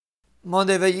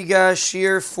Monday Vayigash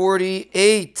Shiur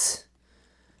 48.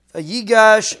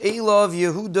 Vayigash Elov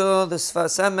Yehuda, the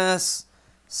Sfas Emes,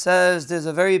 says there's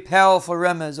a very powerful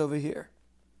remez over here.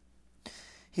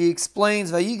 He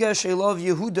explains Vayigash Elov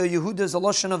Yehuda. Yehuda is a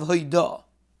lashon of Hoida.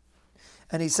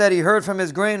 And he said he heard from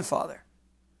his grandfather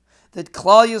that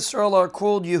Klal Yisrael are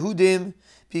called Yehudim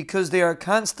because they are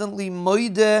constantly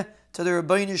moideh to the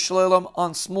Rabbeinu Shalom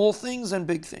on small things and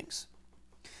big things.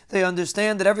 They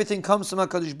understand that everything comes from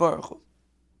HaKadosh Baruch Hu.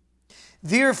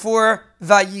 Therefore,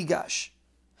 Vayigash.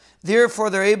 Therefore,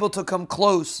 they're able to come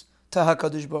close to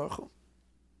HaKadosh Baruch Hu.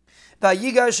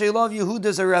 Vayigash Elav Yehuda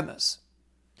is a remez.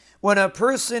 When a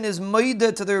person is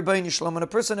moideh to the Rabbeinu Shalom, when a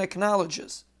person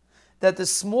acknowledges that the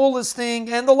smallest thing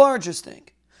and the largest thing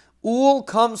all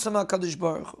comes from HaKadosh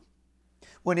Baruch Hu.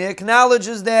 When he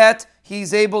acknowledges that,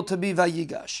 he's able to be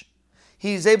Vayigash.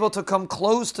 He's able to come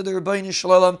close to the Rabbeinu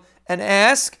Shalom and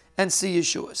ask and see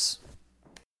Yeshuas.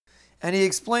 And he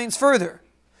explains further,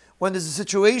 when there's a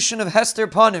situation of Hester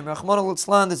Panim, Rachmana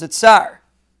litzlan, there's a tsar,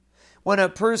 when a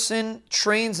person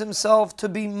trains himself to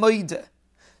be moideh,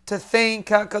 to thank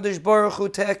HaKadosh Baruch Hu,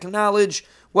 to acknowledge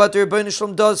what the Rabbeinu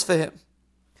Shalom does for him.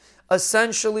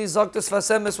 Essentially,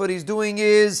 Chassidus4Life, what he's doing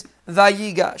is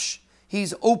Vayigash.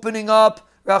 He's opening up,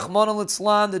 Rachmana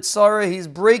litzlan, the tzara, he's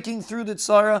breaking through the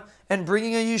tzara and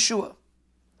bringing a Yeshua.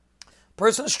 A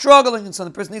person is struggling in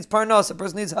something, the person needs parnas, the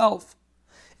person needs health.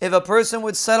 If a person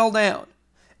would settle down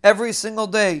every single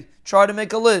day, try to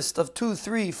make a list of 2,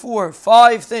 3, 4,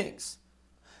 5 things,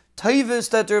 taivis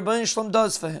that the Rebbeinu Shalom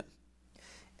does for him,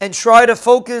 and try to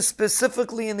focus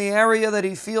specifically in the area that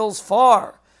he feels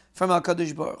far from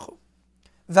HaKadosh Baruch Hu.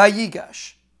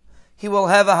 Vayigash. He will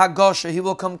have a hagasha, he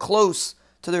will come close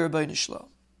to the Rebbeinu Shalom.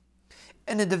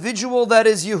 An individual that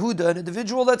is Yehuda, an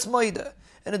individual that's Maida,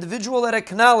 an individual that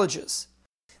acknowledges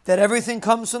that everything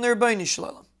comes from the Rebbeinu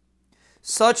Shalom.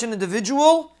 Such an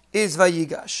individual is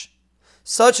Vayigash.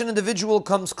 Such an individual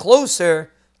comes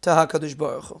closer to HaKadosh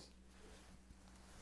Baruch Hu.